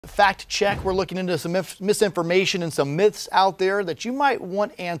Fact check. We're looking into some misinformation and some myths out there that you might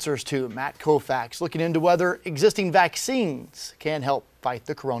want answers to. Matt Kaufax looking into whether existing vaccines can help fight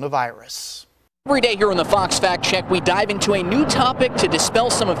the coronavirus. Every day here on the Fox Fact Check, we dive into a new topic to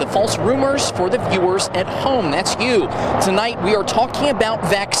dispel some of the false rumors for the viewers at home. That's you. Tonight, we are talking about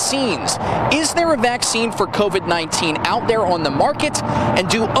vaccines. Is there a vaccine for COVID-19 out there on the market? And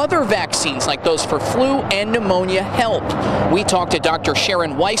do other vaccines like those for flu and pneumonia help? We talked to Dr.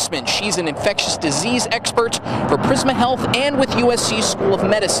 Sharon Weissman. She's an infectious disease expert for Prisma Health and with USC School of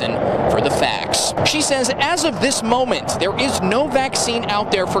Medicine for the facts. She says as of this moment, there is no vaccine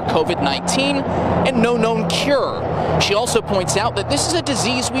out there for COVID-19 and no known cure. She also points out that this is a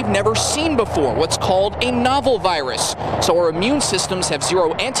disease we've never seen before, what's called a novel virus, so our immune systems have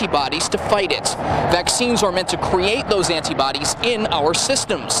zero antibodies to fight it. Vaccines are meant to create those antibodies in our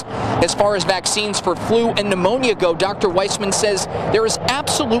systems. As far as vaccines for flu and pneumonia go, Dr. Weissman says there is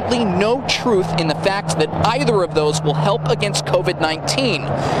absolutely no truth in the fact that either of those will help against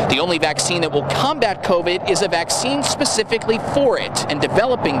COVID-19. The only vaccine that will combat COVID is a vaccine specifically for it, and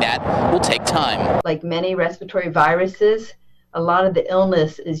developing that will take time. Like many respiratory viruses, a lot of the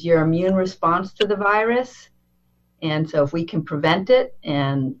illness is your immune response to the virus. And so if we can prevent it,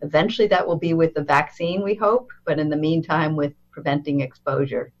 and eventually that will be with the vaccine, we hope, but in the meantime with preventing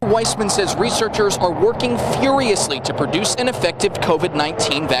exposure. Weissman says researchers are working furiously to produce an effective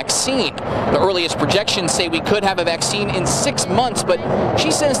COVID-19 vaccine. The earliest projections say we could have a vaccine in 6 months, but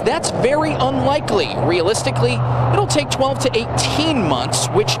she says that's very unlikely. Realistically, it'll take 12 to 18 months,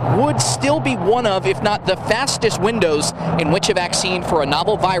 which would still be one of, if not the fastest windows in which a vaccine for a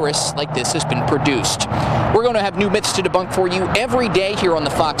novel virus like this has been produced. We're going to have new myths to debunk for you every day here on the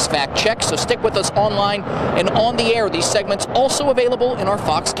Fox Fact Check, so stick with us online and on the air. These segments also available in our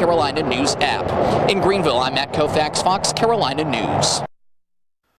Fox Carolina News app. In Greenville, I'm Matt Kaufax, Fox Carolina News.